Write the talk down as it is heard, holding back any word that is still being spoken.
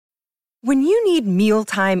When you need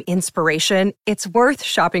mealtime inspiration, it's worth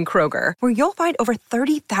shopping Kroger, where you'll find over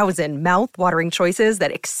 30,000 mouth-watering choices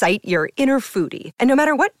that excite your inner foodie. And no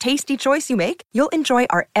matter what tasty choice you make, you'll enjoy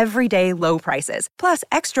our everyday low prices, plus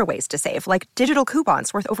extra ways to save, like digital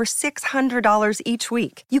coupons worth over $600 each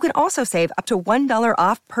week. You can also save up to $1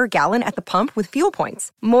 off per gallon at the pump with fuel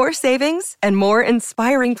points. More savings and more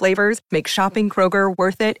inspiring flavors make shopping Kroger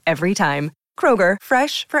worth it every time. Kroger,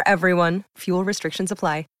 fresh for everyone. Fuel restrictions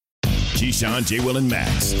apply. Keyshawn, J. Will, and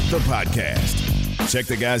Max, the podcast. Check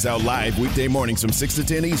the guys out live weekday mornings from 6 to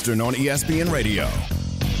 10 Eastern on ESPN Radio.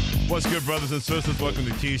 What's good, brothers and sisters? Welcome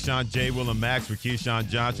to Keyshawn, J. Will, and Max with Keyshawn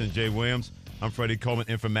Johnson and Jay Williams. I'm Freddie Coleman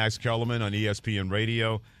in for Max Kellerman on ESPN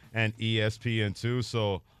Radio and ESPN2.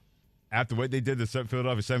 So after what they did to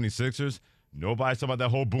Philadelphia 76ers, nobody's talking about that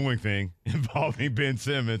whole booing thing involving Ben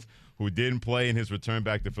Simmons, who didn't play in his return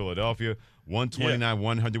back to Philadelphia.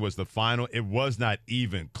 129-100 was the final. It was not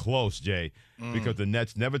even close, Jay, because the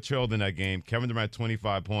Nets never trailed in that game. Kevin Durant,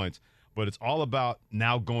 25 points. But it's all about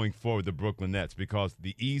now going forward, the Brooklyn Nets, because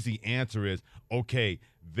the easy answer is, okay,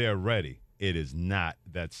 they're ready. It is not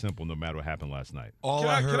that simple, no matter what happened last night.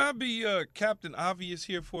 Can I be Captain Obvious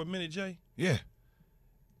here for a minute, Jay? Yeah.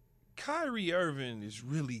 Kyrie Irving is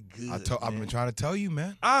really good. I've been trying to tell you,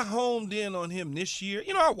 man. I honed in on him this year.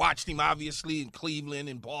 You know, I watched him, obviously, in Cleveland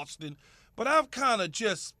and Boston. But I've kind of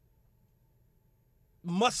just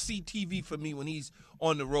must-see TV for me when he's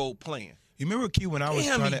on the road playing. You remember, Key, when I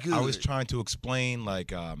was trying to explain,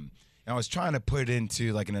 like, I was trying to put it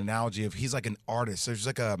into, like, an analogy of he's like an artist. There's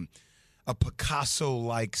like a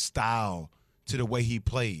Picasso-like style to the way he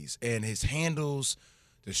plays. And his handles,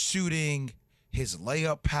 the shooting, his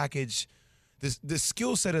layup package, the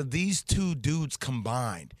skill set of these two dudes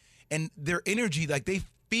combined. And their energy, like, they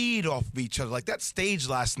feed off of each other. Like, that stage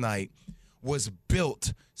last night was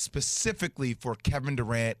built specifically for Kevin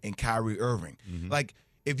Durant and Kyrie Irving. Mm-hmm. Like,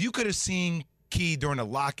 if you could have seen Key during the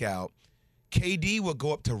lockout, KD would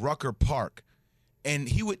go up to Rucker Park, and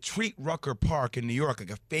he would treat Rucker Park in New York like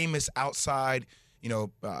a famous outside,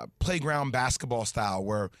 playground basketball style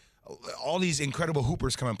where all these incredible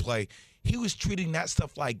hoopers come and play. He was treating that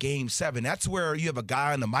stuff like Game 7. That's where you have a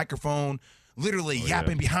guy on the microphone literally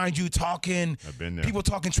yapping behind you, talking. I've been there. People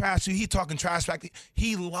talking trash to you. He talking trash back.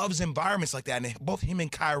 He loves environments like that. And both him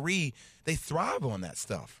and Kyrie, they thrive on that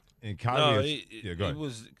stuff. And Kyrie it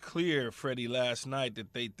was clear, Freddie, last night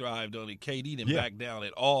that they thrived on it. KD didn't back down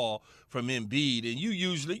at all from Embiid. And you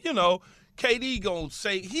usually, KD going to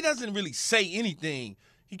say – he doesn't really say anything.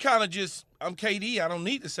 He kind of just, I'm KD, I don't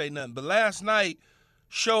need to say nothing. But last night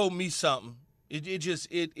showed me something.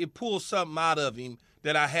 It pulled something out of him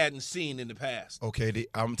that I hadn't seen in the past. Okay,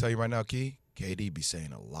 I'm going to tell you right now, Key, KD be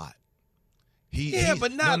saying a lot.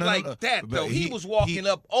 But not like that, though. He was walking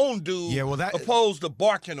up on dude opposed to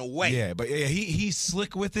barking away. Yeah, but he's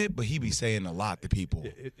slick with it, but he be saying a lot to people.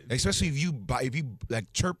 Especially if you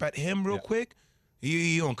like chirp at him real quick,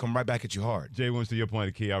 he gonna come right back at you hard. Jay, once to your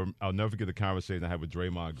point, Key, I'll never forget the conversation I had with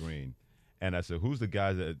Draymond Green. And I said, who's the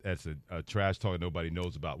guy that's a trash talk nobody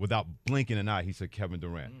knows about? Without blinking an eye, he said, Kevin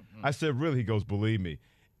Durant. Mm-hmm. I said, really? He goes, believe me,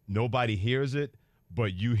 nobody hears it,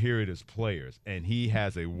 but you hear it as players. And he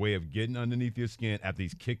has a way of getting underneath your skin after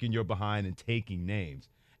he's kicking your behind and taking names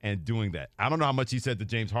and doing that. I don't know how much he said to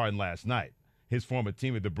James Harden last night, his former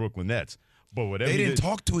team at the Brooklyn Nets. But whatever they didn't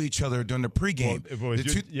talk to each other during the pregame.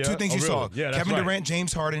 Two things you saw. Yeah, Kevin Durant,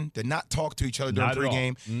 James Harden did not talk to each other during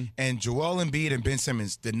pregame. Mm-hmm. And Joel Embiid and Ben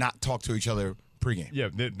Simmons did not talk to each other pregame. Yeah,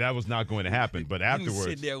 that was not going to happen. But afterwards, you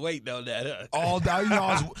sitting there waiting on that.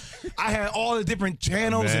 I had all the different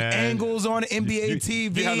channels and angles on NBA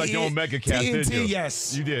TV. You had like your own megacast, didn't you?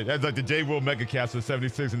 Yes, you did. That's like the J. Will megacast for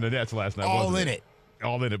 76 and the Nets last night. All in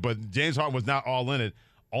it. But James Harden was not all in it.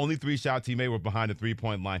 Only 3 shots he made were behind the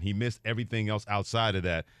 3-point line. He missed everything else outside of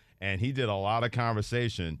that. And he did a lot of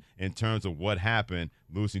conversation in terms of what happened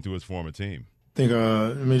losing to his former team. I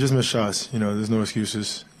think, just missed shots. There's no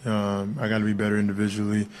excuses. I got to be better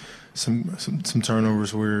individually. Some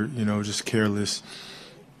turnovers were, just careless.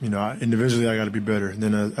 Individually I got to be better.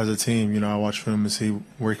 Then as a team, I watch film and see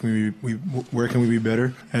where can we be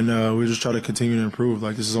better, and we just try to continue to improve.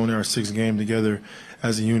 Like, this is only our 6th game together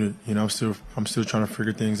as a unit. I'm still trying to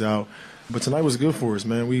figure things out. But tonight was good for us,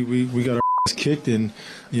 man. We got our ass kicked, and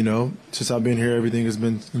since I've been here, everything has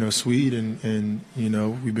been sweet, and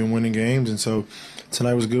we've been winning games, and so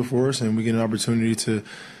tonight was good for us, and we get an opportunity to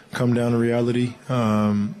come down to reality,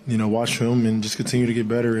 watch film and just continue to get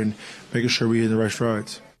better and making sure we hit the right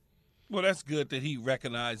strides. Well, that's good that he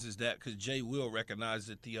recognizes that, because Jay Will recognized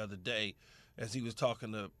it the other day. as he was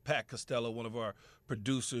talking to Pat Costello, one of our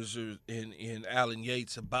producers, in Alan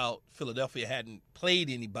Yates, about Philadelphia hadn't played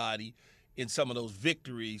anybody in some of those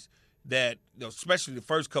victories that, especially the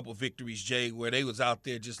first couple of victories, Jay, where they was out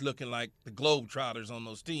there just looking like the Globetrotters on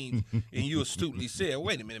those teams, and you astutely said,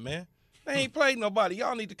 wait a minute, man, they ain't played nobody.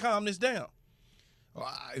 Y'all need to calm this down. Well,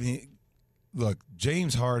 I mean, look,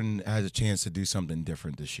 James Harden has a chance to do something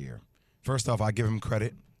different this year. First off, I give him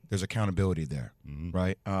credit. There's accountability there,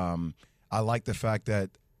 right? I like the fact that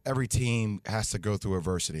every team has to go through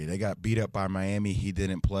adversity. They got beat up by Miami. He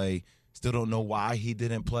didn't play. Still don't know why he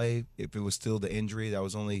didn't play. If it was still the injury, that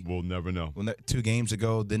was only we'll never know. 2 games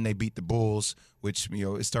ago. Then they beat the Bulls, which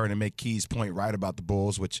is starting to make Key's point right about the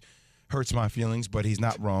Bulls, which hurts my feelings, but he's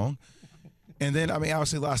not wrong. And then, I mean,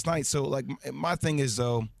 obviously last night. So, like, my thing is,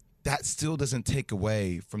 though, that still doesn't take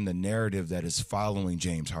away from the narrative that is following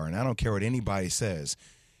James Harden. I don't care what anybody says.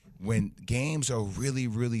 When games are really,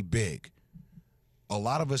 really big, a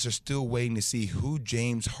lot of us are still waiting to see who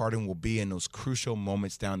James Harden will be in those crucial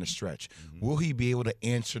moments down the stretch. Will he be able to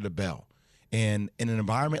answer the bell? And in an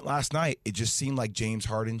environment last night, it just seemed like James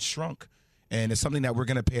Harden shrunk. And it's something that we're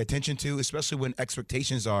going to pay attention to, especially when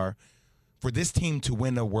expectations are for this team to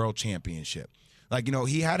win a world championship. Like,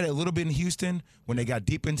 he had it a little bit in Houston when they got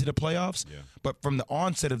deep into the playoffs. Yeah. But from the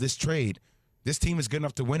onset of this trade, this team is good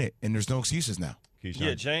enough to win it, and there's no excuses now.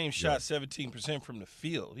 Yeah, James shot 17% from the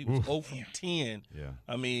field. He was 0 from 10. Yeah.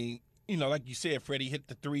 I mean, like you said, Freddie hit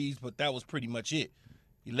the threes, but that was pretty much it.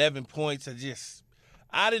 11 points.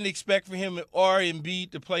 I didn't expect for him or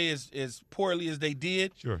Embiid to play as poorly as they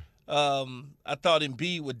did. Sure. I thought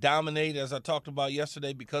Embiid would dominate, as I talked about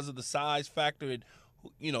yesterday, because of the size factor. And,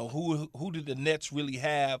 who did the Nets really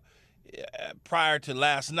have prior to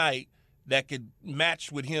last night that could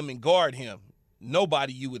match with him and guard him?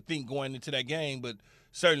 Nobody, you would think, going into that game, but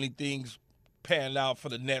certainly things panned out for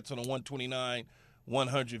the Nets on a 129-100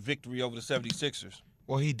 victory over the 76ers.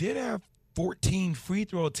 Well, he did have 14 free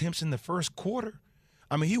throw attempts in the first quarter.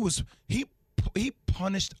 I mean, he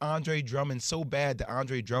punished Andre Drummond so bad that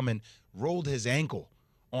Andre Drummond rolled his ankle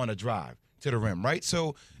on a drive to the rim, right?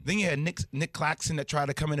 So then you had Nick Claxton that tried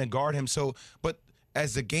to come in and guard him. But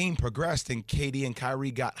as the game progressed and KD and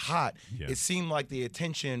Kyrie got hot, it seemed like the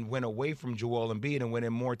attention went away from Joel Embiid and went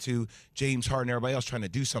in more to James Harden and everybody else trying to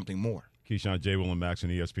do something more. Keyshawn, J. Will, and Max on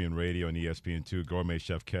ESPN Radio and ESPN2. Gourmet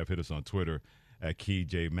Chef Kev hit us on Twitter at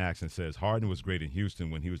KeyJMax and says, Harden was great in Houston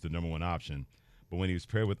when he was the number one option, but when he was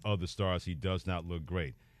paired with other stars, he does not look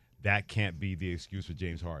great. That can't be the excuse for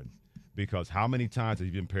James Harden, because how many times has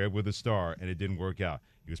he been paired with a star and it didn't work out?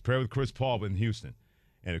 He was paired with Chris Paul in Houston,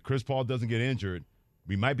 and if Chris Paul doesn't get injured,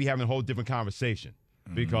 we might be having a whole different conversation,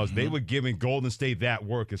 because they were giving Golden State that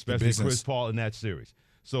work, especially Chris Paul in that series.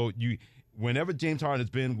 So whenever James Harden has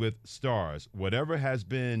been with stars, whatever has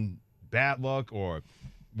been bad luck or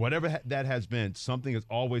whatever that has been, something has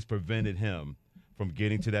always prevented him from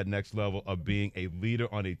getting to that next level of being a leader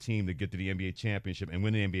on a team to get to the NBA championship and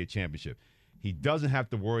win the NBA championship. He doesn't have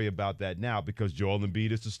to worry about that now because Joel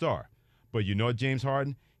Embiid is the star. But James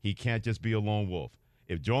Harden, he can't just be a lone wolf.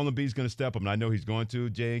 If Joel Embiid's going to step up, and I know he's going to,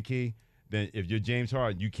 Jay and Key, then if you're James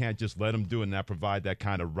Harden, you can't just let him do it and not provide that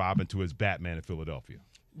kind of Robin to his Batman in Philadelphia.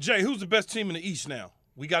 Jay, who's the best team in the East now?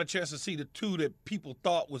 We got a chance to see the two that people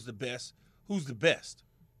thought was the best. Who's the best?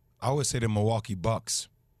 I would say the Milwaukee Bucks.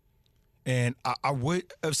 And I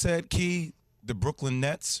would have said, Key, the Brooklyn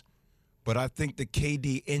Nets, but I think the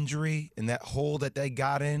KD injury and that hole that they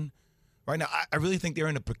got in, right now, I really think they're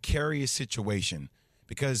in a precarious situation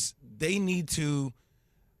because they need to –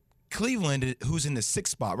 Cleveland, who's in the 6th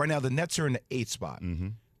spot. Right now, the Nets are in the 8th spot. Mm-hmm.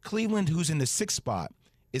 Cleveland, who's in the 6th spot,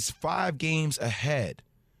 is 5 games ahead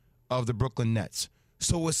of the Brooklyn Nets.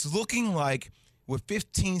 So it's looking like with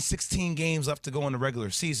 15, 16 games left to go in the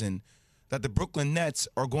regular season that the Brooklyn Nets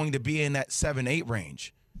are going to be in that 7-8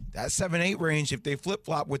 range. That 7-8 range, if they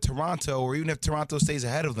flip-flop with Toronto or even if Toronto stays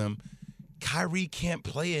ahead of them, Kyrie can't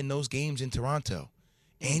play in those games in Toronto.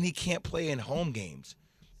 And he can't play in home games.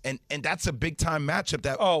 And that's a big-time matchup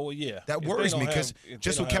that worries me because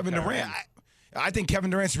just with Kevin Durant, I think Kevin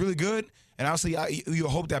Durant's really good. And obviously, you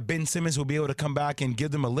hope that Ben Simmons will be able to come back and give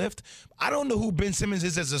them a lift. I don't know who Ben Simmons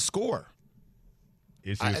is as a scorer.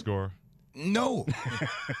 Is he a scorer? No.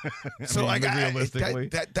 So, realistically,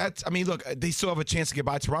 look, they still have a chance to get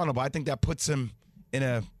by Toronto, but I think that puts them in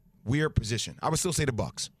a weird position. I would still say the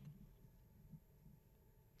Bucks.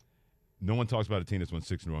 No one talks about a team that's won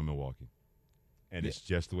 6 in a row in Milwaukee. And it's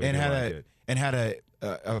just the way they like it. And had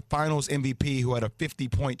a finals MVP who had a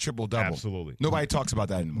 50-point triple-double. Absolutely. Nobody talks about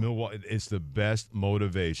that anymore. It's the best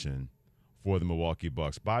motivation for the Milwaukee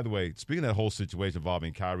Bucks. By the way, speaking of that whole situation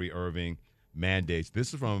involving Kyrie Irving, mandates.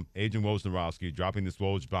 This is from Agent Wojnarowski dropping this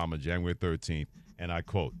Woj bomb on January 13th, and I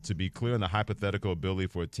quote, "To be clear on the hypothetical ability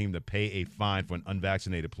for a team to pay a fine for an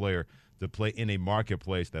unvaccinated player to play in a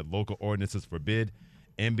marketplace that local ordinances forbid,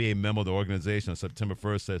 NBA memo to the organization on September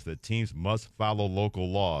 1st says that teams must follow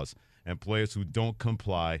local laws, and players who don't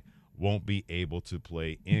comply won't be able to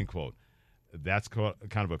play," end quote. That's kind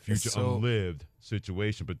of a future unlived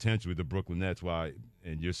situation, potentially, the Brooklyn Nets. Why?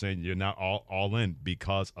 And you're saying you're not all in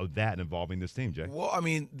because of that involving this team, Jay? Well, I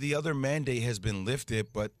mean, the other mandate has been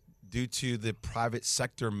lifted, but due to the private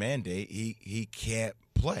sector mandate, he can't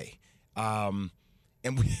play. And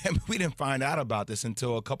we didn't find out about this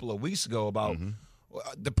until a couple of weeks ago about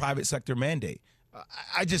the private sector mandate.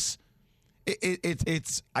 I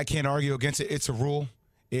can't argue against it. It's a rule.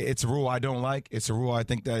 It's a rule I don't like. It's a rule I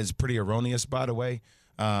think that is pretty erroneous, by the way.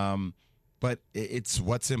 But it's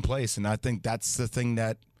what's in place, and I think that's the thing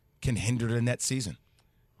that can hinder the Nets season.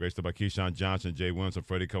 Great stuff by Keyshawn Johnson, Jay Williams, and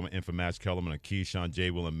Freddie Coleman, in for Max Kellerman, and Keyshawn, Jay,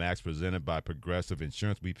 Will, and Max, presented by Progressive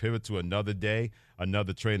Insurance. We pivot to another day,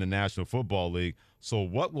 another trade in the National Football League. So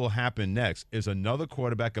what will happen next? Is another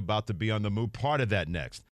quarterback about to be on the move part of that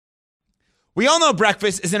next? We all know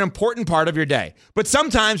breakfast is an important part of your day, but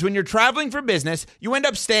sometimes when you're traveling for business, you end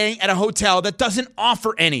up staying at a hotel that doesn't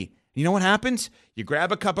offer any. You know what happens? You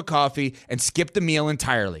grab a cup of coffee and skip the meal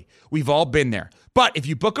entirely. We've all been there. But if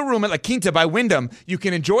you book a room at La Quinta by Wyndham, you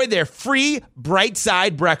can enjoy their free Bright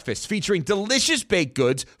Side breakfast featuring delicious baked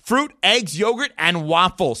goods, fruit, eggs, yogurt, and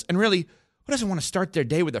waffles. And really, who doesn't want to start their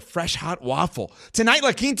day with a fresh, hot waffle? Tonight,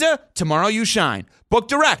 La Quinta, tomorrow you shine. Book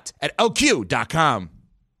direct at lq.com.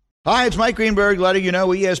 Hi, it's Mike Greenberg letting you know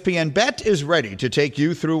ESPN Bet is ready to take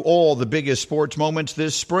you through all the biggest sports moments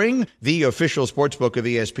this spring. The official sportsbook of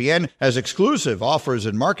ESPN has exclusive offers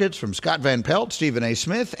and markets from Scott Van Pelt, Stephen A.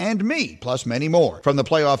 Smith, and me, plus many more. From the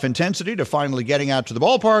playoff intensity to finally getting out to the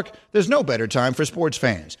ballpark, there's no better time for sports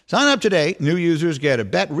fans. Sign up today. New users get a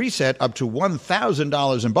bet reset up to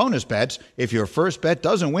 $1,000 in bonus bets if your first bet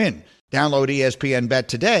doesn't win. Download ESPN Bet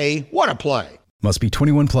today. What a play. Must be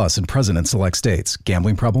 21 plus and present in select states.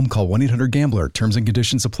 Gambling problem? Call 1-800-GAMBLER. Terms and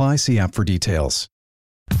conditions apply. See app for details.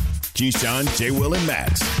 Keyshawn, J. Will, and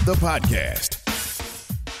Max, the podcast.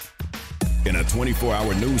 In a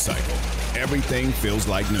 24-hour news cycle, everything feels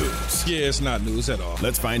like news. Yeah, it's not news at all.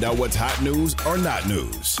 Let's find out what's hot news or not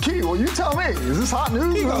news. Key, well, you tell me. Is this hot news or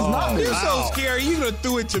is this not news? You're so scary. You gonna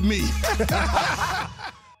threw it to me.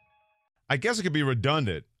 I guess it could be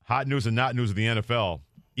redundant. Hot news and not news of the NFL.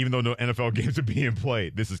 Even though no NFL games are being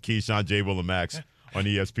played. This is Keyshawn, J. Will, and Max on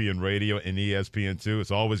ESPN Radio and ESPN2. It's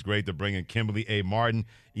always great to bring in Kimberley A. Martin,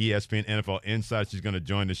 ESPN NFL Insight. She's going to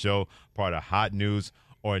join the show, part of Hot News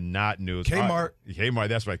or Not News. Kmart. Kmart,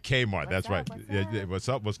 that's right. Kmart, that's right. What's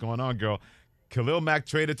up? What's going on, girl? Khalil Mack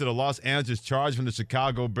traded to the Los Angeles Chargers from the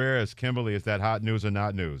Chicago Bears. Kimberley, is that hot news or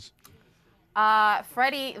not news?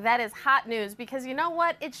 Freddie, that is hot news because you know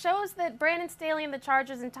what? It shows that Brandon Staley and the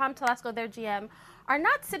Chargers and Tom Telesco, their GM, are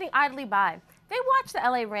not sitting idly by. They watch the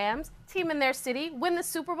LA Rams, team in their city, win the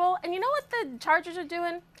Super Bowl, and you know what the Chargers are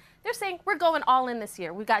doing? They're saying, we're going all in this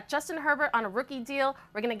year. We got Justin Herbert on a rookie deal.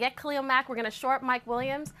 We're going to get Khalil Mack. We're going to shore up Mike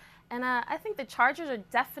Williams. And I think the Chargers are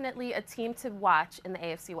definitely a team to watch in the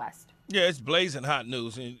AFC West. Yeah, it's blazing hot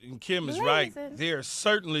news, and Kim is right. They're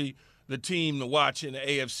certainly the team to watch in the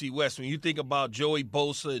AFC West. When you think about Joey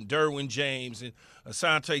Bosa and Derwin James and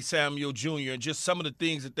Asante Samuel Jr. and just some of the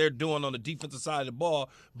things that they're doing on the defensive side of the ball,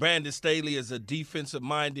 Brandon Staley is a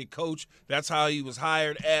defensive-minded coach. That's how he was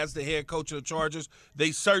hired as the head coach of the Chargers.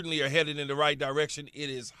 They certainly are headed in the right direction. It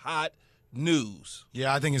is hot news.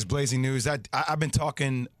 Yeah, I think it's blazing news. I've been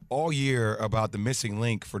talking all year about the missing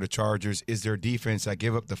link for the Chargers is their defense that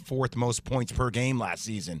gave up the fourth most points per game last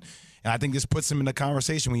season. And I think this puts them in the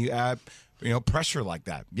conversation when you add, pressure like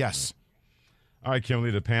that. Yes. All right, Kimberly,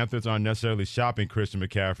 the Panthers aren't necessarily shopping Christian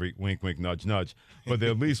McCaffrey, wink, wink, nudge, nudge, but they're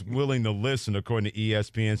at least willing to listen, according to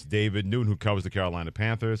ESPN's David Newton, who covers the Carolina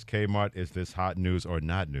Panthers. Kmart, is this hot news or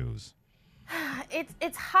not news?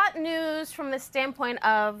 It's hot news from the standpoint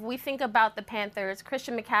of we think about the Panthers.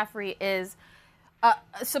 Christian McCaffrey is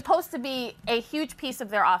supposed to be a huge piece of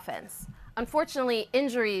their offense. Unfortunately,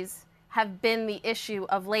 injuries have been the issue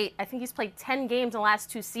of late. I think he's played 10 games in the last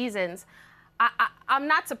 2 seasons. I'm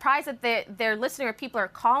not surprised that they're listening or people are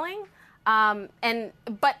calling.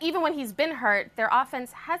 But even when he's been hurt, their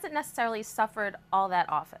offense hasn't necessarily suffered all that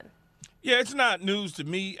often. Yeah, it's not news to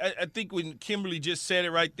me. I think when Kimberly just said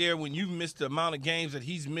it right there, when you've missed the amount of games that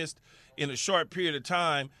he's missed in a short period of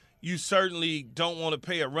time, you certainly don't want to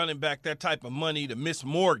pay a running back that type of money to miss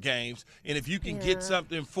more games. And if you can get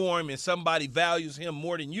something for him and somebody values him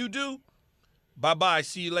more than you do, bye-bye,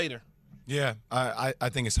 see you later. Yeah, I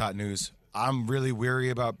think it's hot news. I'm really weary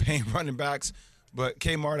about paying running backs. But,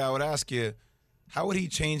 Kmart, I would ask you, how would he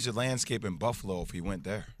change the landscape in Buffalo if he went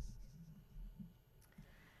there?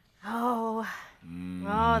 Oh,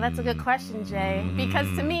 that's a good question, Jay. Because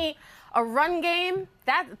to me, a run game,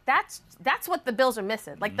 that's what the Bills are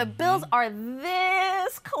missing. Like, the Bills are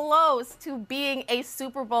this close to being a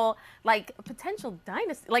Super Bowl, like, potential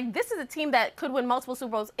dynasty. Like, this is a team that could win multiple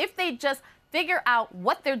Super Bowls if they just figure out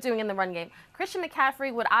what they're doing in the run game. Christian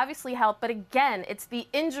McCaffrey would obviously help, but again, it's the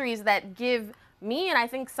injuries that give me and I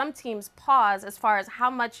think some teams pause as far as how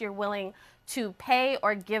much you're willing to pay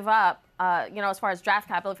or give up, as far as draft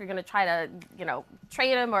capital, if you're going to try to,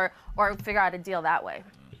 trade him or figure out a deal that way.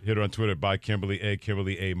 Hit her on Twitter by Kimberley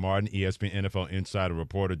A. Martin, ESPN NFL insider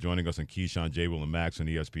reporter, joining us on Keyshawn, J. Will, and Max on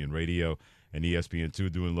ESPN Radio and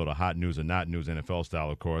ESPN2, doing a little hot news and not news, NFL style,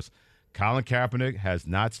 of course. Colin Kaepernick has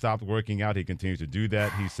not stopped working out. He continues to do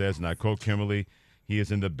that. He says, and I quote Kimberley, he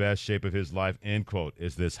is in the best shape of his life, end quote.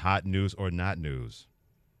 Is this hot news or not news?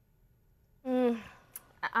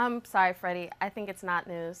 I'm sorry, Freddie. I think it's not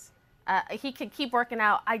news. He could keep working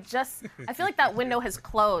out. I feel like that window has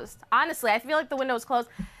closed. Honestly, I feel like the window is closed.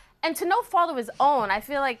 And to no fault of his own, I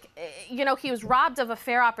feel like, he was robbed of a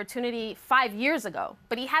fair opportunity 5 years ago,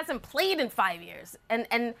 but he hasn't played in 5 years.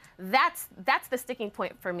 And that's the sticking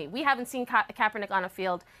point for me. We haven't seen Kaepernick on a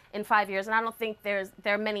field in 5 years, and I don't think there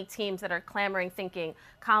are many teams that are clamoring thinking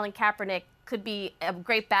Colin Kaepernick could be a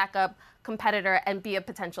great backup competitor and be a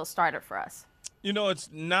potential starter for us. It's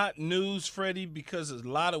not news, Freddie, because a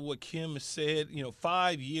lot of what Kim has said,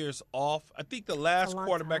 5 years off. I think the last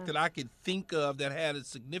quarterback that I could think of that had a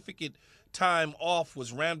significant time off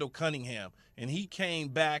was Randall Cunningham. And he came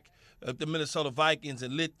back at the Minnesota Vikings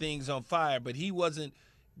and lit things on fire. But he wasn't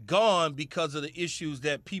gone because of the issues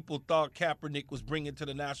that people thought Kaepernick was bringing to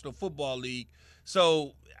the National Football League.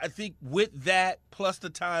 So I think with that plus the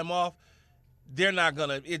time off, they're not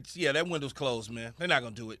going to – that window's closed, man. They're not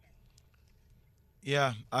going to do it.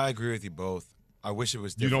 Yeah, I agree with you both. I wish it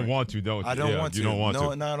was different. You don't want to, don't you? I don't want to. You don't want to.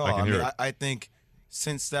 No, not at all. I think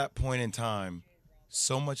since that point in time,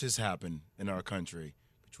 so much has happened in our country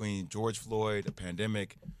between George Floyd, a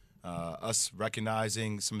pandemic, us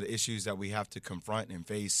recognizing some of the issues that we have to confront and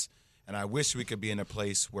face. And I wish we could be in a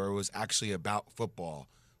place where it was actually about football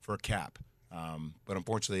for Cap. But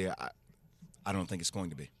unfortunately, I don't think it's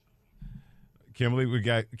going to be. Kimberly,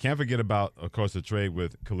 can't forget about, of course, the trade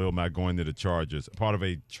with Khalil Mack going to the Chargers, part of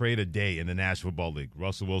a trade a day in the National Football League.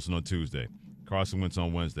 Russell Wilson on Tuesday, Carson Wentz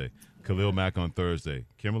on Wednesday, Khalil Mack on Thursday.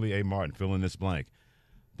 Kimberley A. Martin, fill in this blank.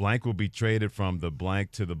 Blank will be traded from the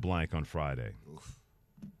blank to the blank on Friday. Oof.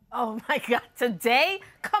 Oh, my God. Today?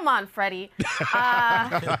 Come on, Freddie. Hey,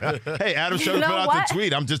 Adam Schefter put out the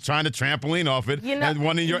tweet. I'm just trying to trampoline off it and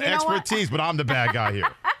one of your expertise, but I'm the bad guy here.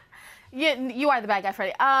 You are the bad guy,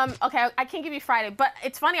 Freddie. Okay, I can't give you Friday, but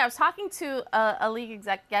it's funny. I was talking to a league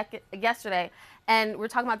exec yesterday, and we're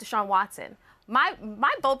talking about Deshaun Watson. My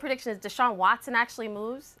bold prediction is Deshaun Watson actually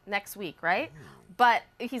moves next week, right? But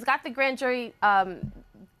he's got the grand jury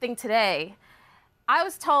thing today. I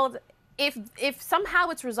was told if somehow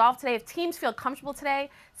it's resolved today, if teams feel comfortable today,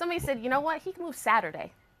 somebody said, you know what, he can move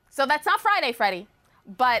Saturday. So that's not Friday, Freddie.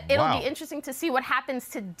 But it'll be interesting to see what happens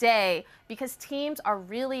today because teams are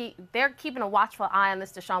they're keeping a watchful eye on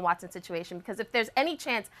this Deshaun Watson situation because if there's any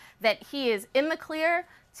chance that he is in the clear,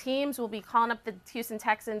 teams will be calling up the Houston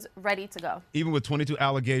Texans ready to go. Even with 22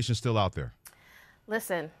 allegations still out there.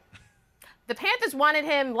 Listen, the Panthers wanted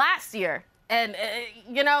him last year. And,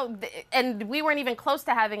 and we weren't even close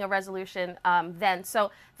to having a resolution then. So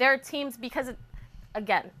there are teams because –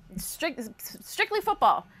 again, strictly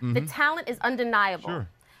football. Mm-hmm. The talent is undeniable. Sure.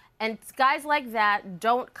 And guys like that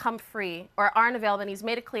don't come free or aren't available. And he's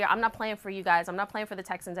made it clear, I'm not playing for you guys. I'm not playing for the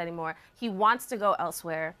Texans anymore. He wants to go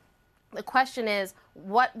elsewhere. The question is,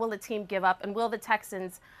 what will the team give up? And will the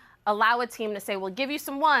Texans allow a team to say, we'll give you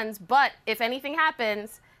some ones, but if anything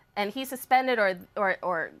happens and he's suspended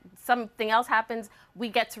or something else happens, we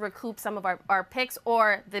get to recoup some of our picks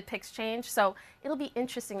or the picks change. So it'll be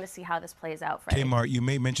interesting to see how this plays out, Freddie. Kmart, you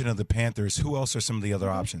made mention of the Panthers. Who else are some of the other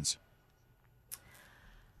options?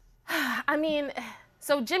 I mean,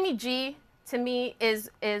 so Jimmy G to me is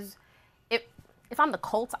if I'm the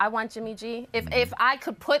Colts, I want Jimmy G. If I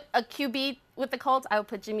could put a QB with the Colts, I would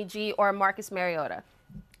put Jimmy G or Marcus Mariota.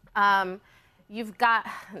 You've got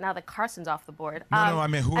now that Carson's off the board. I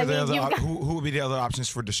mean, who would be the other options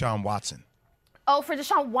for Deshaun Watson? Oh, for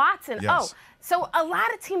Deshaun Watson. Yes. Oh, so a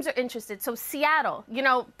lot of teams are interested. So Seattle,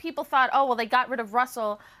 people thought, they got rid of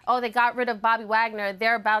Russell. Oh, they got rid of Bobby Wagner.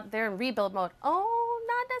 They're in rebuild mode. Oh,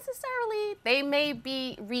 not necessarily. They may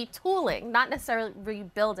be retooling, not necessarily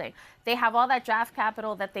rebuilding. They have all that draft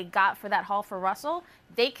capital that they got for that haul for Russell.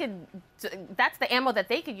 That's the ammo that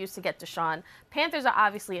they could use to get Deshaun. Panthers are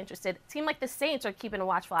obviously interested. A team like the Saints are keeping a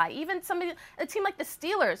watchful eye. Even a team like the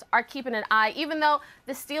Steelers are keeping an eye. Even though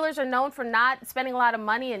the Steelers are known for not spending a lot of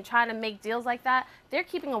money and trying to make deals like that, they're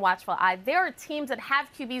keeping a watchful eye. There are teams that have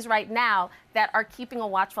QBs right now that are keeping a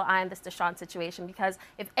watchful eye on this Deshaun situation, because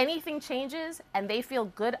if anything changes and they feel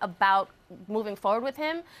good about moving forward with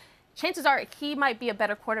him, chances are he might be a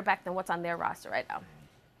better quarterback than what's on their roster right now.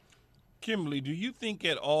 Kimberly, do you think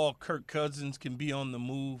at all Kirk Cousins can be on the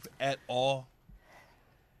move at all?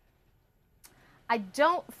 I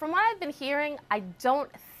don't, from what I've been hearing, I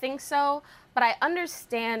don't think so. But I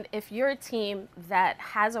understand if you're a team that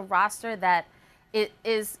has a roster that it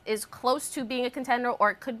is close to being a contender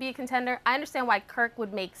or it could be a contender, I understand why Kirk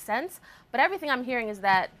would make sense. But everything I'm hearing is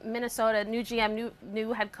that Minnesota, new GM,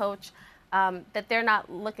 new head coach, that they're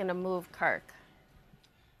not looking to move Kirk.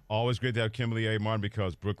 Always great to have Kimberley A. Martin,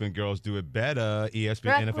 because Brooklyn girls do it better.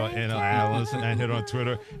 ESPN NFL analyst, and hit on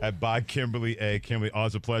Twitter at @ByKimberley. Kimberly,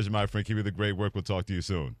 always a pleasure, my friend. Keep you the great work. We'll talk to you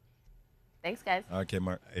soon. Thanks, guys. Okay,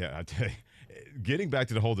 Mark. Yeah, I tell you, getting back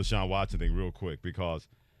to the whole Deshaun Watson thing real quick, because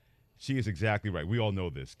she is exactly right. We all know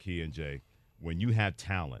this, Key and Jay. When you have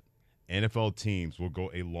talent, NFL teams will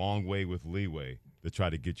go a long way with leeway to try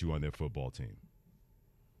to get you on their football team.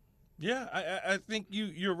 Yeah, I think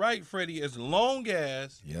you're right, Freddie. As long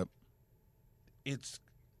as it's,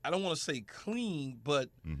 I don't want to say clean, but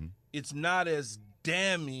it's not as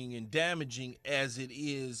damning and damaging as it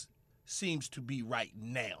seems to be right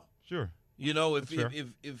now. Sure. You know, if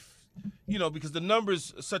you know, because the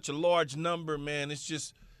number's such a large number, man, it's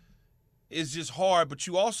just hard. But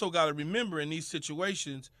you also got to remember, in these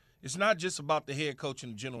situations, it's not just about the head coach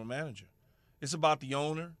and the general manager. It's about the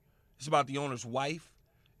owner. It's about the owner's wife.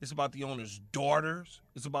 It's about the owner's daughters.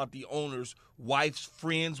 It's about the owner's wife's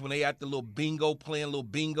friends when they at the little bingo, playing a little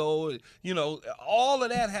bingo. You know, all of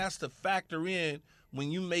that has to factor in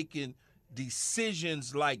when you're making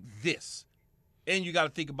decisions like this. And you got to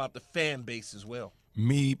think about the fan base as well.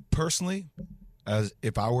 Me personally, as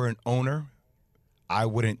if I were an owner, I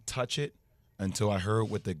wouldn't touch it until I heard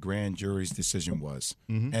what the grand jury's decision was.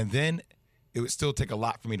 And then it would still take a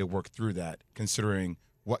lot for me to work through that, considering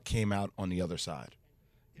what came out on the other side.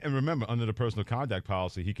 And remember, under the personal conduct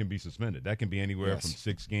policy, he can be suspended. That can be anywhere from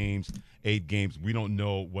 6 games, 8 games. We don't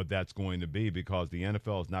know what that's going to be, because the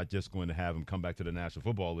NFL is not just going to have him come back to the National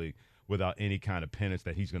Football League without any kind of penance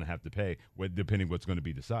that he's going to have to pay, depending what's going to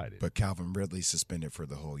be decided. But Calvin Ridley's suspended for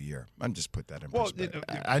the whole year. I'm just put that in perspective.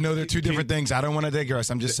 I know they're two different things. I don't want to digress.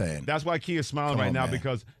 I'm just saying. That's why Key is smiling right now,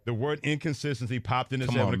 because the word inconsistency popped in his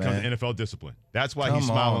head when it comes to NFL discipline. That's why he's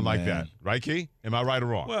smiling like that. Right, Key? Am I right or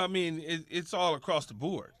wrong? Well, I mean, it's all across the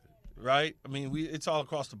board, right? I mean, it's all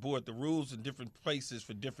across the board. The rules in different places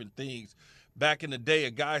for different things. Back in the day,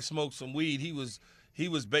 a guy smoked some weed. He was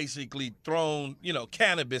basically thrown, you know,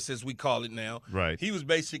 cannabis as we call it now. Right. He was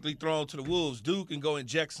basically thrown to the wolves. Dude can go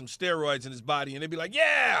inject some steroids in his body, and they'd be like,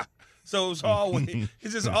 yeah. So it's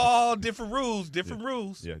just all different rules,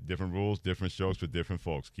 rules. Yeah, different rules, different strokes for different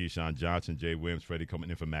folks. Keyshawn Johnson, Jay Williams, Freddie coming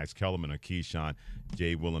in for Max Kellerman on Keyshawn,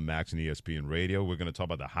 Jay, Will, and Max on ESPN Radio. We're going to talk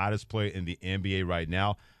about the hottest player in the NBA right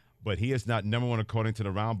now, but he is not number one according to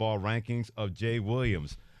the round ball rankings of Jay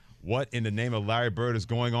Williams. What in the name of Larry Bird is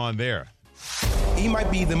going on there? He might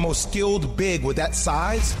be the most skilled big with that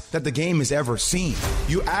size that the game has ever seen.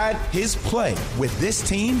 You add his play with this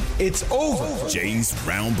team, it's over. Jay's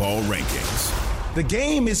round ball rankings. The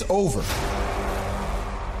game is over.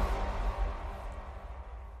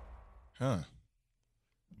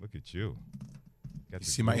 Look at you. You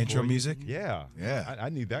see my intro music? Yeah. Yeah. I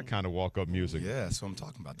need that kind of walk-up music. Yeah, that's what I'm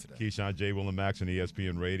talking about today. Keyshawn, Jay, Will, and Max on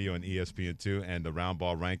ESPN Radio and ESPN2, and the Round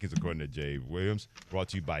Ball Rankings, according to Jay Williams, brought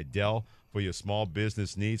to you by Dell. For your small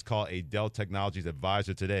business needs, call a Dell Technologies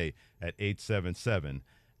advisor today at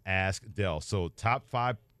 877-ASK-DELL. So top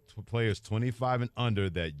 5 players 25 and under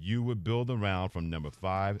that you would build around from number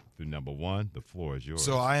 5 through number 1. The floor is yours.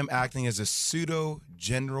 So I am acting as a pseudo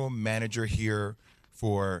general manager here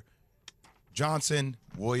for Johnson,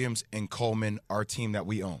 Williams, and Coleman, our team that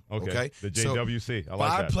we own. Okay? The JWC. So I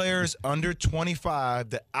like 5 that. players under 25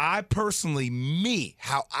 that I personally,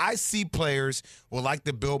 how I see players, would like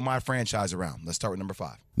to build my franchise around. Let's start with number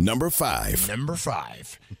 5. Number 5. Number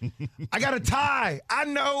 5. I got a tie. I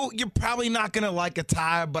know you're probably not going to like a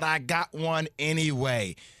tie, but I got one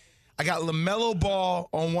anyway. I got LaMelo Ball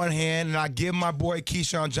on one hand, and I give my boy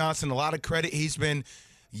Keyshawn Johnson a lot of credit. He's been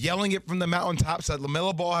yelling it from the mountaintops that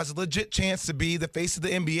LaMelo Ball has a legit chance to be the face of the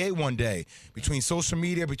NBA one day. Between social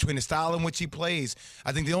media, between the style in which he plays,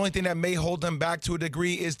 I think the only thing that may hold him back to a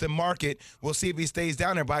degree is the market. We'll see if he stays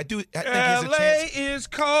down there, but I think he has a chance. LA is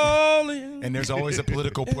calling. And there's always a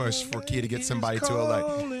political push for Key to get somebody to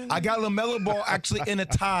LA. I got LaMelo Ball actually in a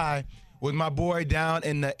tie with my boy down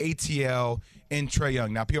in the ATL in Trae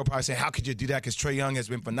Young. Now, people probably say, how could you do that? Because Trae Young has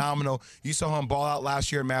been phenomenal. You saw him ball out last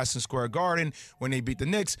year at Madison Square Garden when they beat the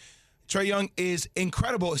Knicks. Trae Young is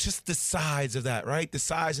incredible. It's just the size of that, right? The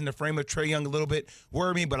size and the frame of Trae Young a little bit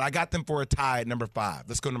worry me, but I got them for a tie at number 5.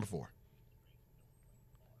 Let's go number 4.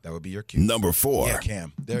 That would be your cue. Number 4. Yeah,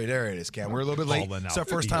 Cam. There it is, Cam. We're a little bit late. It's our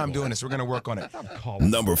first time doing this. We're going to work on it.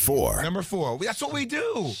 Number 4. Number 4. That's what we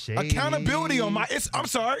do. Accountability on my – I'm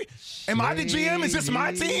sorry. Am I the GM? Is this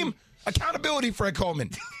my team? Accountability, Fred Coleman.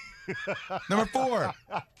 Number 4.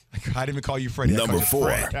 I didn't even call you Freddie. Number 4.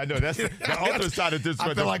 I know that's the other side of this.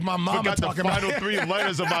 I feel like my mom got the talking final about 3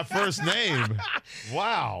 letters of my first name.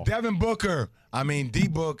 Wow. Devin Booker. I mean,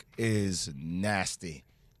 D-Book is nasty.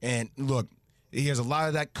 And look, he has a lot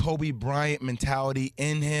of that Kobe Bryant mentality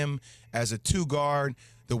in him as a 2-guard.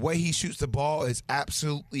 The way he shoots the ball is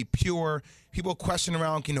absolutely pure. People question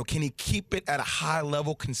around, can he keep it at a high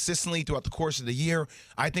level consistently throughout the course of the year?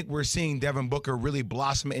 I think we're seeing Devin Booker really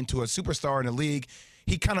blossom into a superstar in the league.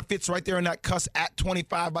 He kind of fits right there in that cusp at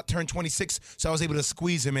 25, about to turn 26, so I was able to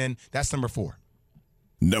squeeze him in. That's number 4.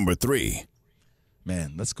 Number 3.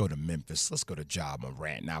 Man, let's go to Memphis. Let's go to Ja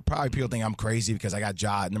Morant. Now, probably people think I'm crazy because I got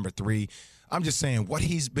Ja at number 3. I'm just saying what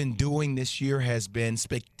he's been doing this year has been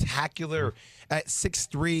spectacular. At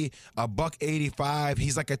 6'3", $185,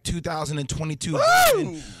 he's like a 2022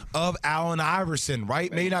 version of Allen Iverson, right?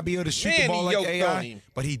 May not be able to shoot the ball like AI,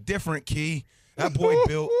 but he different, Key. That boy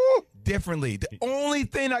built differently. The only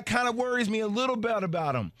thing that kind of worries me a little bit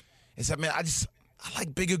about him is that, man, I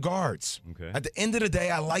like bigger guards. Okay. At the end of the day,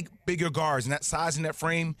 I like bigger guards. And that size and that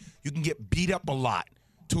frame, you can get beat up a lot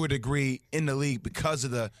to a degree in the league because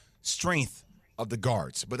of the strength of the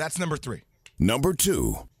guards. But that's number 3. Number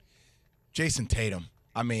 2. Jason Tatum.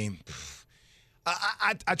 I mean,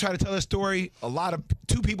 I try to tell this story.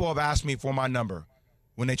 2 people have asked me for my number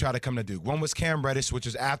when they try to come to Duke. One was Cam Reddish, which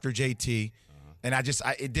was after JT, and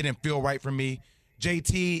it didn't feel right for me.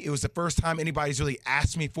 JT, it was the first time anybody's really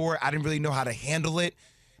asked me for it. I didn't really know how to handle it.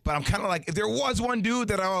 But I'm kind of like, if there was one dude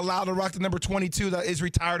that I allowed to rock the number 22 that is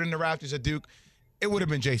retired in the rafters at Duke, it would have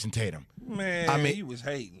been Jason Tatum. Man, I mean, he was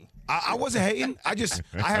hating. I wasn't hating.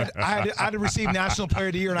 I had to receive National Player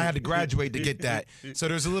of the Year, and I had to graduate to get that. So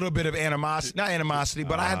there's a little bit of animosity, not animosity,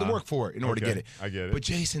 but I had to work for it in order to get it. I get it. But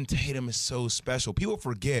Jason Tatum is so special. People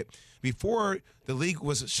forget, before the league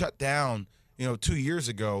was shut down, 2 years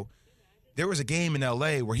ago, there was a game in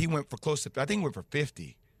L.A. where he went for I think he went for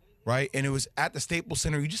 50, right? And it was at the Staples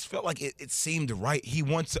Center. You just felt like it seemed right. He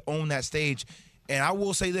wants to own that stage. And I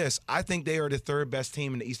will say this, I think they are the 3rd best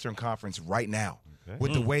team in the Eastern Conference right now.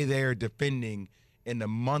 With the way they are defending in the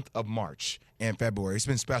month of March and February. It's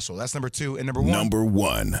been special. That's number 2. And number 1. Number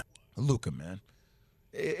 1. Luka, man.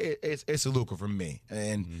 It's a Luka for me.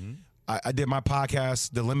 And I did my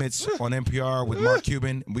podcast, The Limits, on NPR with Mark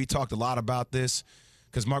Cuban. We talked a lot about this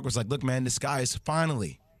because Mark was like, look, man, this guy is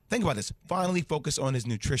finally focused on his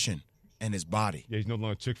nutrition and his body. Yeah, he's no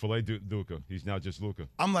longer Chick-fil-A Luka. He's now just Luka.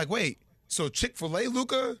 I'm like, wait, so Chick-fil-A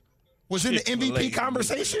Luka was in the MVP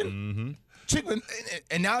conversation? Mm-hmm.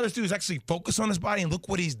 And now this dude's actually focused on his body, and look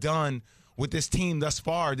what he's done with this team thus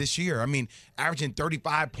far this year. I mean, averaging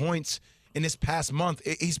 35 points in this past month.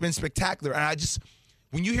 He's been spectacular. And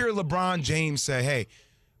when you hear LeBron James say, hey,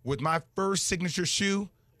 with my first signature shoe,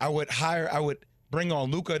 I would bring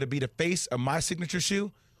on Luka to be the face of my signature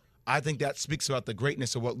shoe. I think that speaks about the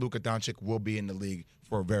greatness of what Luka Doncic will be in the league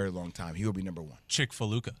for a very long time. He will be number 1.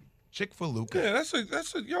 Chick-fil-Luka. Chick-fil-Luka. Yeah, that's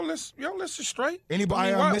a y'all listen straight.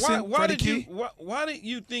 Anybody missing? Why did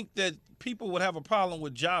you think that people would have a problem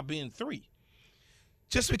with Ja being 3?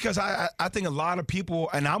 Just because I think a lot of people,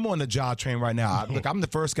 and I'm on the Ja train right now. Look, I'm the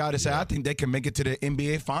first guy to say I think they can make it to the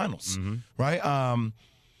NBA Finals, right?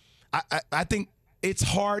 I think it's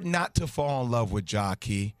hard not to fall in love with Ja,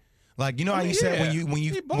 Key. Like, how you said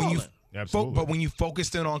when you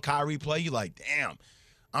focused in on Kyrie play, you're like, damn.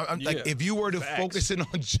 Like, if you were to focus in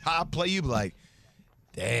on Ja play, you'd be like,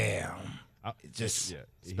 damn. It's just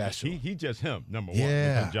special. He just him, number 1.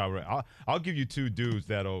 Yeah. Ja. I'll give you 2 dudes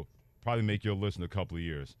that'll probably make your list in a couple of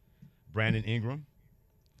years. Brandon Ingram,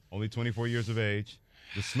 only 24 years of age.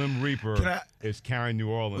 The Slim Reaper is carrying New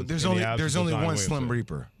Orleans. There's only one Slim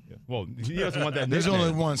Reaper. Yeah. Well, he doesn't want that nickname. There's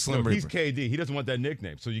only one Slim Reaper. He's KD. He doesn't want that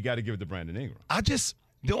nickname, so you got to give it to Brandon Ingram.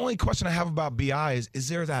 The only question I have about B.I. is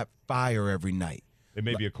there that fire every night? It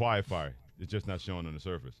may be a quiet fire. It's just not showing on the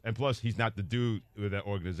surface. And plus, he's not the dude with that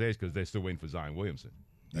organization because they're still waiting for Zion Williamson.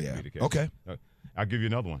 That could be the case. Okay. I'll give you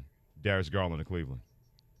another one. Darius Garland of Cleveland.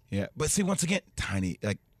 Yeah, but see, once again, tiny.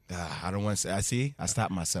 Like, I don't want to say. I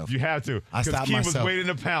stopped myself. You had to. I stopped Key myself. was waiting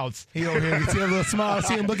to pounce. He over here. You see a little smile.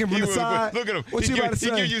 See him looking from the side. Look at him. What you about to say?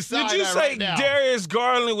 Did you say Darius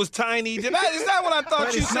Garland was tiny? Is that what I thought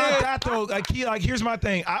But you it's said? not that though. Like here's my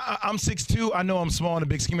thing. I'm 6'2". I know I'm small in the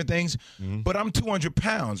big scheme of things, but I'm 200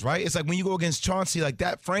 pounds, right? It's like when you go against Chauncey, like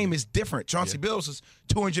that frame is different. Chauncey Billups is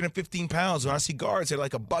 215 pounds. When I see guards at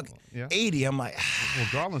like $180, I'm like, Well,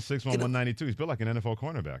 Garland's 6'1", 192. He's built like an NFL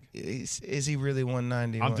cornerback. is he really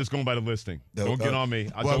 190? I'm just going by the listing. Don't get on me.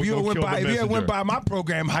 If you went by my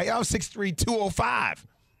program height, I was 6'3", 205.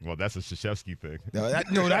 Well, that's a Krzyzewski thing.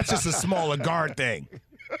 No, that's just a smaller guard thing.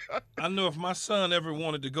 I know if my son ever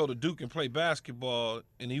wanted to go to Duke and play basketball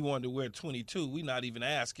and he wanted to wear 22, we not even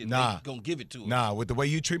asking. Nah. They gonna give it to him. Nah, with the way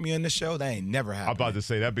you treat me on this show, that ain't never happened. I'm about to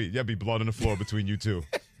say that'd be blood on the floor between you two.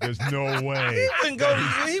 There's no way.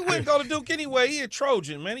 He wouldn't go to Duke anyway. He a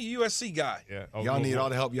Trojan, man. He a USC guy. Yeah. Y'all need all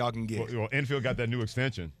the help y'all can get. Well, Enfield got that new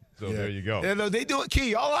extension, so there you go. Yeah, no, they do it.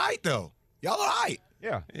 Key, y'all all right though. Y'all all right.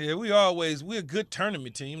 Yeah. Yeah, we're a good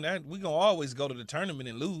tournament team. That we gonna always go to the tournament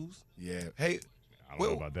and lose. Yeah. Hey, I don't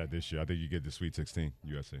know about that this year. I think you get the Sweet 16,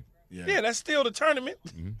 USC. Yeah, that's still the tournament.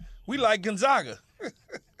 Mm-hmm. We like Gonzaga.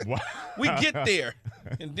 We get there,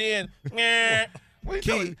 and then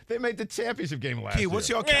Key, they made the championship game last year. What's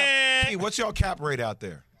y'all cap? Key, what's y'all cap rate out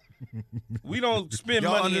there? We don't spend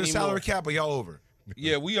y'all money under anymore. the salary cap or y'all over?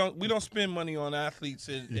 Yeah, we don't spend money on athletes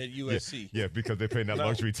at USC. Yeah, because they're paying that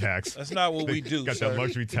luxury tax. That's not what we do. Got that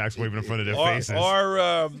luxury tax waving in front of their faces.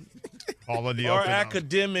 Our academics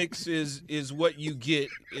academics is what you get.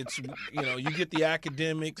 It's you get the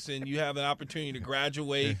academics and you have an opportunity to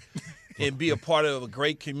graduate and be a part of a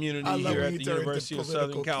great community here at the University of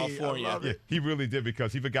Southern California. Yeah, he really did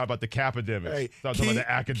because he forgot about the capacademics. Hey, talking about the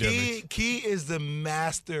academics. Key is the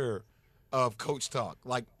master of coach talk.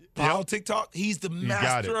 Like politic talk, he's the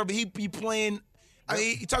master of it. He be playing. I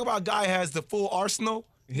mean, you talk about a guy who has the full arsenal.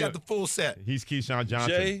 He got the full set. He's Keyshawn Johnson,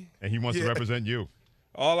 Jay, and he wants to represent you.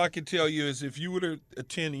 All I can tell you is if you were to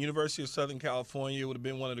attend the University of Southern California, it would have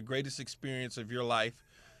been one of the greatest experiences of your life.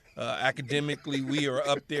 Academically, we are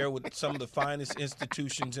up there with some of the finest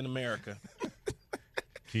institutions in America.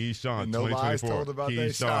 Keyshawn, no 2024. lies told about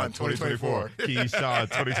Keyshawn, 2024. Keyshawn,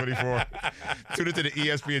 2024. Tune into the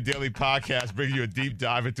ESPN Daily Podcast, bringing you a deep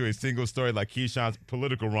dive into a single story like Keyshawn's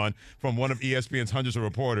political run from one of ESPN's hundreds of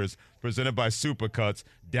reporters, presented by Supercuts.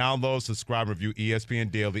 Download, subscribe, review ESPN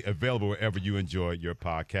Daily, available wherever you enjoy your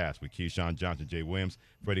podcast. With Keyshawn Johnson, Jay Williams,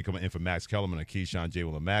 Freddie coming in for Max Kellerman and Keyshawn, J.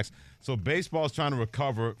 Will, and Max. So baseball's trying to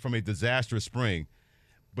recover from a disastrous spring,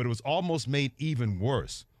 but it was almost made even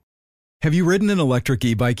worse. Have you ridden an electric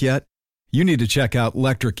e-bike yet? You need to check out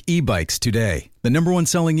Electric E-Bikes today, the #1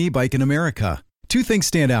 selling e-bike in America. Two things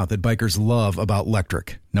stand out that bikers love about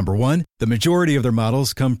Electric. Number one, the majority of their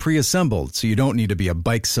models come pre-assembled, so you don't need to be a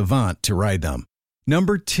bike savant to ride them.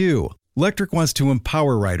 Number two, Electric wants to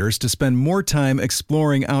empower riders to spend more time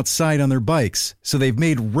exploring outside on their bikes, so they've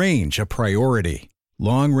made range a priority.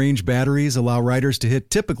 Long-range batteries allow riders to hit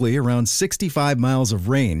typically around 65 miles of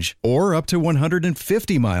range or up to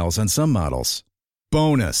 150 miles on some models.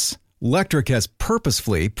 Bonus, Electric has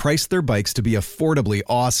purposefully priced their bikes to be affordably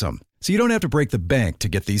awesome, so you don't have to break the bank to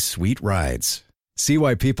get these sweet rides. See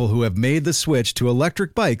why people who have made the switch to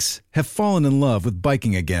electric bikes have fallen in love with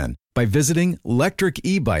biking again by visiting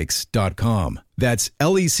electricebikes.com. That's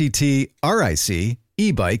LECTRIC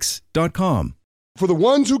ebikes.com. For the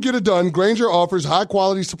ones who get it done, Grainger offers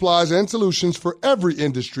high-quality supplies and solutions for every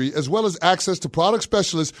industry, as well as access to product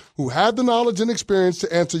specialists who have the knowledge and experience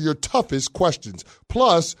to answer your toughest questions.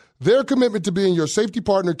 Plus, their commitment to being your safety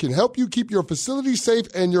partner can help you keep your facility safe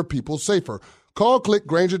and your people safer. Call, click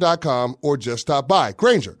Grainger.com, or just stop by.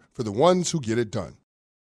 Grainger, for the ones who get it done.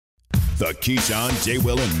 The Keyshawn, J.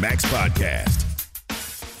 Will, and Max Podcast.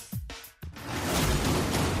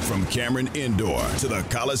 From Cameron Indoor to the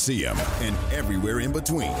Coliseum and everywhere in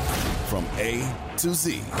between. From A to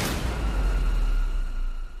Z.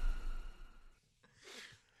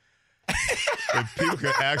 If people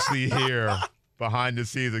could actually hear behind the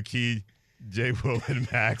scenes of Key, J. Will,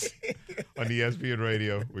 and Max on ESPN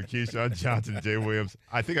Radio with Keyshawn Johnson, Jay Williams.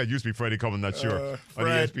 I think I used to be Freddie Coleman, not sure. On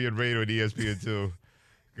ESPN Radio and ESPN2.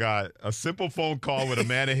 God, a simple phone call with a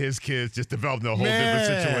man and his kids just developed a whole different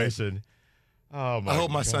situation. Oh my! I hope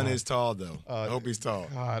my son is tall, though. I hope he's tall.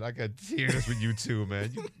 God, I got tears with you two, man.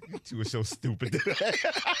 You two are so stupid.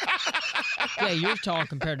 Yeah, you're tall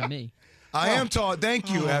compared to me. I am tall. Thank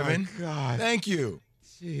you, Evan. God. Thank you.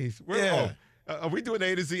 Jeez. Are we doing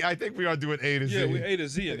A to Z? I think we are doing A to Z. Yeah, we're A to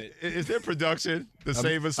Z in it. Is there production to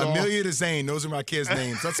save us all? Amelia to Zane. Those are my kids'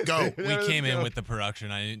 names. Let's go. We came in with the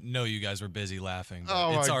production. I know you guys were busy laughing,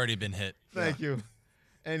 but it's already been hit. Thank you.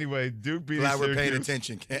 Anyway, Duke beat Glad Syracuse. we're paying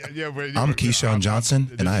attention. I'm Keyshawn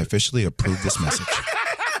Johnson, and I officially approve this message.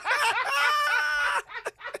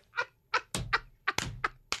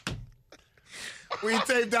 We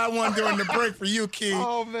taped that one during the break for you, Key.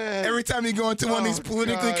 Oh, man. Every time you go into one of these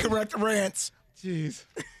politically correct rants. Jeez.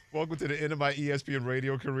 Welcome to the end of my ESPN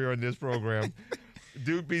radio career on this program.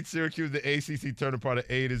 Duke beat Syracuse, the ACC tournament part of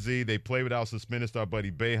A to Z. They played without suspended star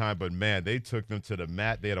Buddy Boeheim, but, man, they took them to the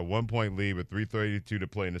mat. They had a 1-point lead with 3:32 to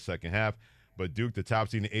play in the second half. But Duke, the top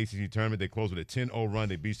seed in the ACC tournament, they closed with a 10-0 run.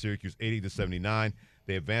 They beat Syracuse 80-79.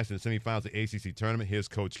 They advanced in the semifinals of the ACC tournament. Here's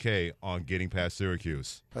Coach K on getting past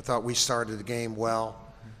Syracuse. I thought we started the game well,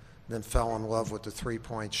 then fell in love with the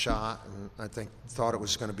three-point shot, and I thought it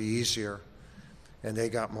was going to be easier. And they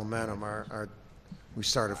got momentum. We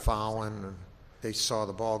started fouling, and they saw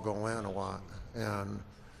the ball go in a lot, and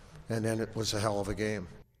then it was a hell of a game.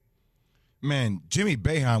 Man, Jimmy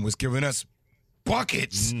Boeheim was giving us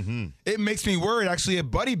buckets. Mm-hmm. It makes me worried, actually, if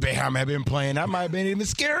Buddy Boeheim had been playing, that might have been even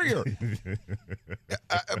scarier.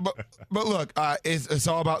 But look, it's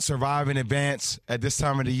all about surviving advance. At this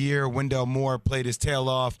time of the year, Wendell Moore played his tail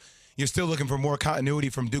off. You're still looking for more continuity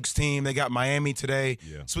from Duke's team. They got Miami today.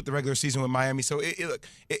 Yeah. Split the regular season with Miami. So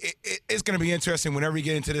it's going to be interesting whenever you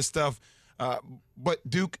get into this stuff. But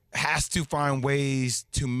Duke has to find ways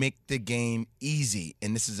to make the game easy.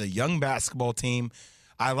 And this is a young basketball team.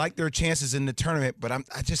 I like their chances in the tournament, but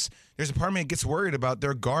there's a part of me that gets worried about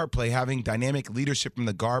their guard play, having dynamic leadership from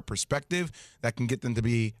the guard perspective that can get them to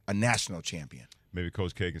be a national champion. Maybe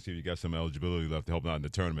Coach K can see if you got some eligibility left to help out in the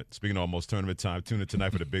tournament. Speaking of almost tournament time, tune in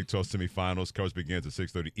tonight for the Big 12 semifinals. Coverage begins at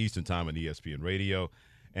 6:30 Eastern Time on ESPN Radio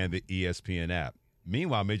and the ESPN app.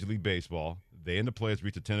 Meanwhile, Major League Baseball, they and the players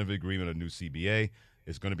reached a tentative agreement on a new CBA.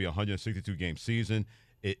 It's going to be a 162-game season.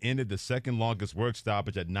 It ended the second longest work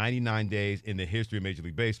stoppage at 99 days in the history of Major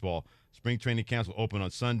League Baseball. Spring training camps will open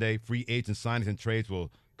on Sunday. Free agent signings and trades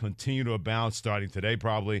will continue to abound starting today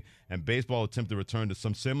probably, and baseball will attempt to return to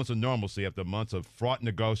some semblance of normalcy after months of fraught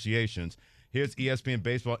negotiations. Here's ESPN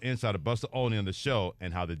Baseball insider Buster Olney on the show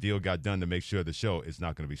and how the deal got done to make sure the show is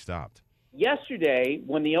not going to be stopped. Yesterday,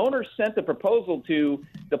 when the owners sent the proposal to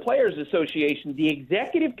the Players Association, the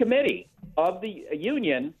executive committee of the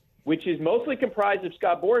union, which is mostly comprised of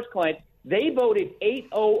Scott Boras' clients, they voted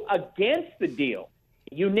 8-0 against the deal,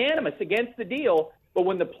 unanimous against the deal. But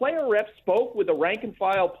when the player reps spoke with the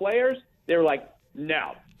rank-and-file players, they were like,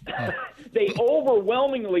 no. They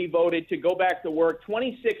overwhelmingly voted to go back to work,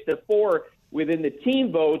 26-4 within the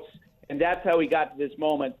team votes, and that's how we got to this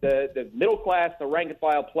moment. The middle class, the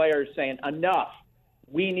rank-and-file players saying, enough.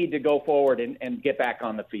 We need to go forward and get back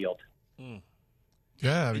on the field.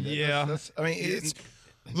 Yeah. I mean, it's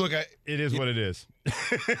look, it is what it is.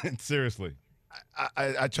 Seriously.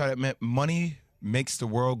 I try to admit money makes the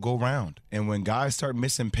world go round. And when guys start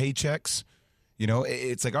missing paychecks,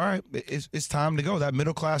 it's like, all right, it's time to go. That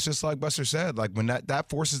middle class, just like Buster said, like when that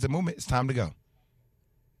forces the movement, it's time to go.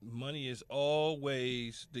 Money is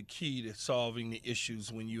always the key to solving the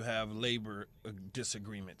issues when you have labor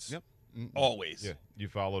disagreements. Yep. Always. Yeah, you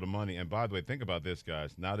follow the money. And by the way, think about this,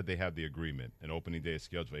 guys. Now that they have the agreement and opening day is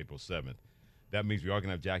scheduled for April 7th, that means we are going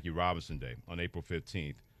to have Jackie Robinson Day on April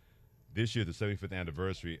 15th. This year, the 75th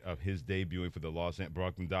anniversary of his debuting for the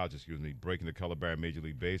Brooklyn Dodgers, breaking the color barrier in Major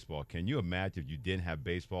League Baseball. Can you imagine if you didn't have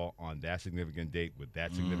baseball on that significant date with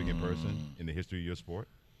that significant person in the history of your sport?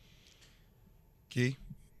 Key?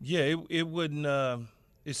 Yeah, it wouldn't.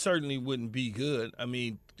 It certainly wouldn't be good. I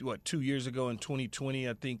mean, 2 years ago in 2020,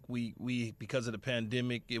 I think we because of the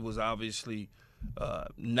pandemic, it was obviously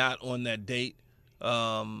not on that date.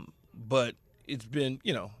 But it's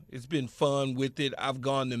been fun with it. I've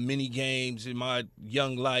gone to many games in my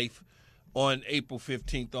young life on April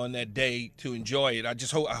 15th on that day to enjoy it. I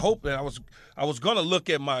hope that I was going to look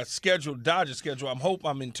at my Dodgers schedule. I hope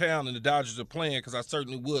I'm in town and the Dodgers are playing because I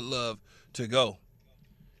certainly would love to go.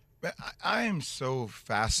 I am so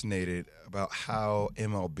fascinated about how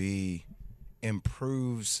MLB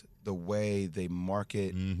improves the way they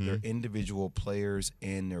market their individual players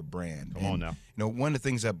and their brand. Come on now. One of the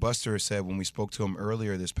things that Buster said when we spoke to him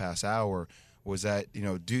earlier this past hour was that,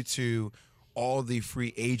 due to all the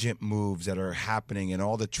free agent moves that are happening and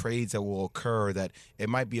all the trades that will occur, that it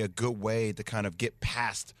might be a good way to kind of get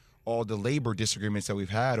past all the labor disagreements that we've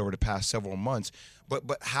had over the past several months. But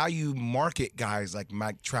how you market guys like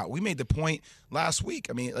Mike Trout. We made the point last week.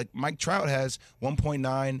 I mean, like Mike Trout has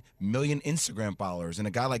 1.9 million Instagram followers, and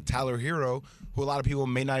a guy like Tyler Hero, who a lot of people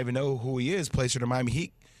may not even know who he is, plays for the Miami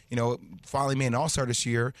Heat. You know, finally made an All-Star this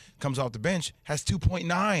year, comes off the bench, has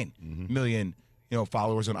 2.9 million,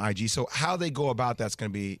 followers on IG. So how they go about that's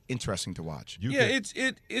going to be interesting to watch.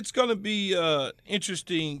 It's going to be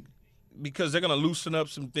interesting because they're going to loosen up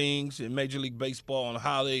some things in Major League Baseball on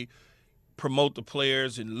how they promote the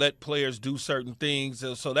players and let players do certain things.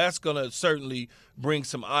 So that's going to certainly bring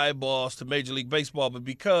some eyeballs to Major League Baseball. But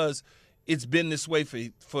because it's been this way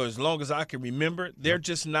for as long as I can remember, they're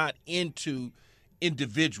just not into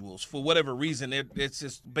individuals for whatever reason. It's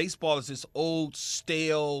just baseball is this old,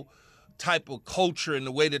 stale type of culture in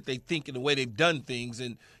the way that they think and the way they've done things.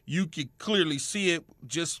 And you can clearly see it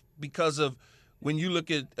just because of when you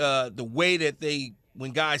look at the way that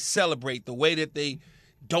when guys celebrate, the way that they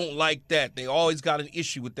don't like that. They always got an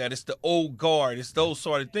issue with that. It's the old guard. It's those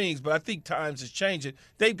sort of things. But I think times is changing.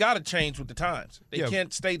 They've got to change with the times. They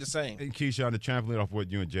can't stay the same. And Keyshawn, to trampoline off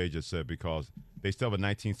what you and Jay just said, because they still have a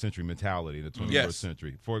 19th century mentality in the 21st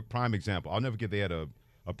century. For a prime example, I'll never forget they had a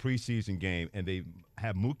preseason game, and they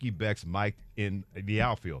had Mookie Betts mic'd in the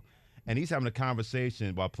outfield. And he's having a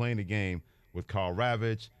conversation while playing the game with Carl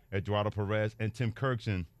Ravitch, Eduardo Perez, and Tim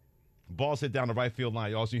Kirkson. Balls hit down the right field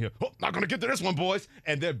line. You also hear, not going to get to this one, boys.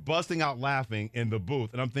 And they're busting out laughing in the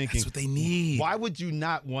booth. And I'm thinking, that's what they need. Why would you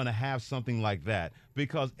not want to have something like that?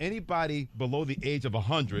 Because anybody below the age of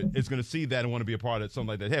 100 is going to see that and want to be a part of something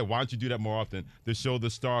like that. Hey, why don't you do that more often to show the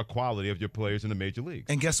star quality of your players in the major leagues?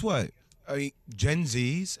 And guess what? Gen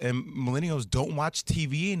Zs and millennials don't watch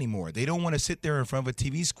TV anymore. They don't want to sit there in front of a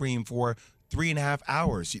TV screen for 3.5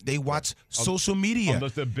 hours. They watch social media.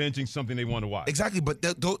 Unless they're binging something they want to watch. Exactly, but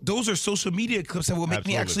those are social media clips that will make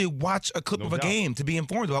me actually watch a clip of a game to be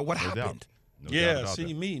informed about what happened.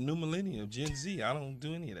 See me, new millennial, Gen Z. I don't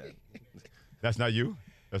do any of that. That's not you?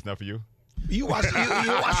 That's not for you? You watch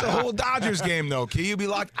the whole Dodgers game though. Can you be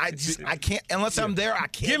like, I can't unless I'm there. I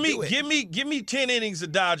can't do it. Give me 10 innings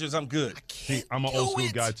of Dodgers. I'm good. I'm an old school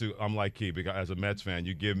guy too. I'm like Key because as a Mets fan,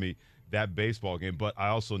 you give me that baseball game, but I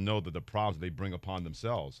also know that the problems they bring upon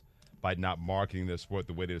themselves by not marketing their sport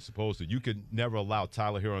the way they're supposed to. You could never allow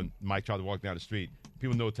Tyler Hero and Mike Trout to walk down the street.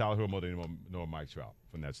 People know Tyler Hero more than they know Mike Trout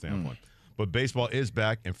from that standpoint. But baseball is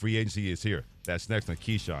back and free agency is here. That's next on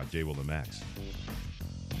Keyshawn, J. Will, and Max.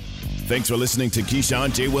 Thanks for listening to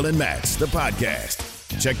Keyshawn, J. Will, and Max, the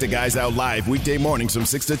podcast. Check the guys out live weekday mornings from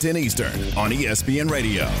 6 to 10 Eastern on ESPN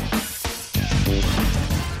Radio.